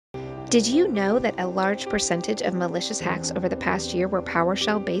Did you know that a large percentage of malicious hacks over the past year were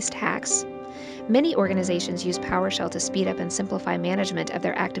PowerShell-based hacks? Many organizations use PowerShell to speed up and simplify management of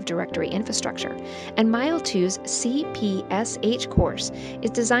their Active Directory infrastructure, and Mile2's CPSH course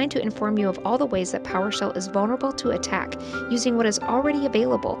is designed to inform you of all the ways that PowerShell is vulnerable to attack using what is already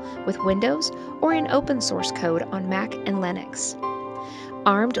available with Windows or in open source code on Mac and Linux.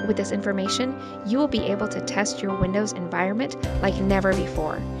 Armed with this information, you will be able to test your Windows environment like never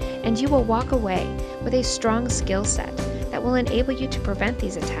before, and you will walk away with a strong skill set that will enable you to prevent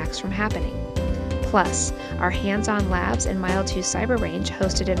these attacks from happening. Plus, our hands-on labs and Mile2 Cyber Range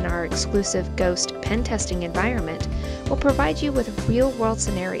hosted in our exclusive Ghost pen testing environment will provide you with real-world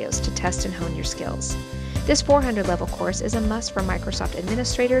scenarios to test and hone your skills. This 400-level course is a must for Microsoft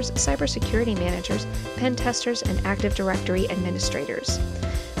administrators, cybersecurity managers, pen testers, and Active Directory administrators.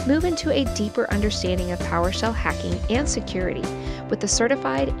 Move into a deeper understanding of PowerShell hacking and security with the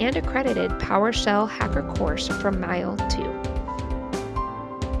certified and accredited PowerShell Hacker course from Mile2.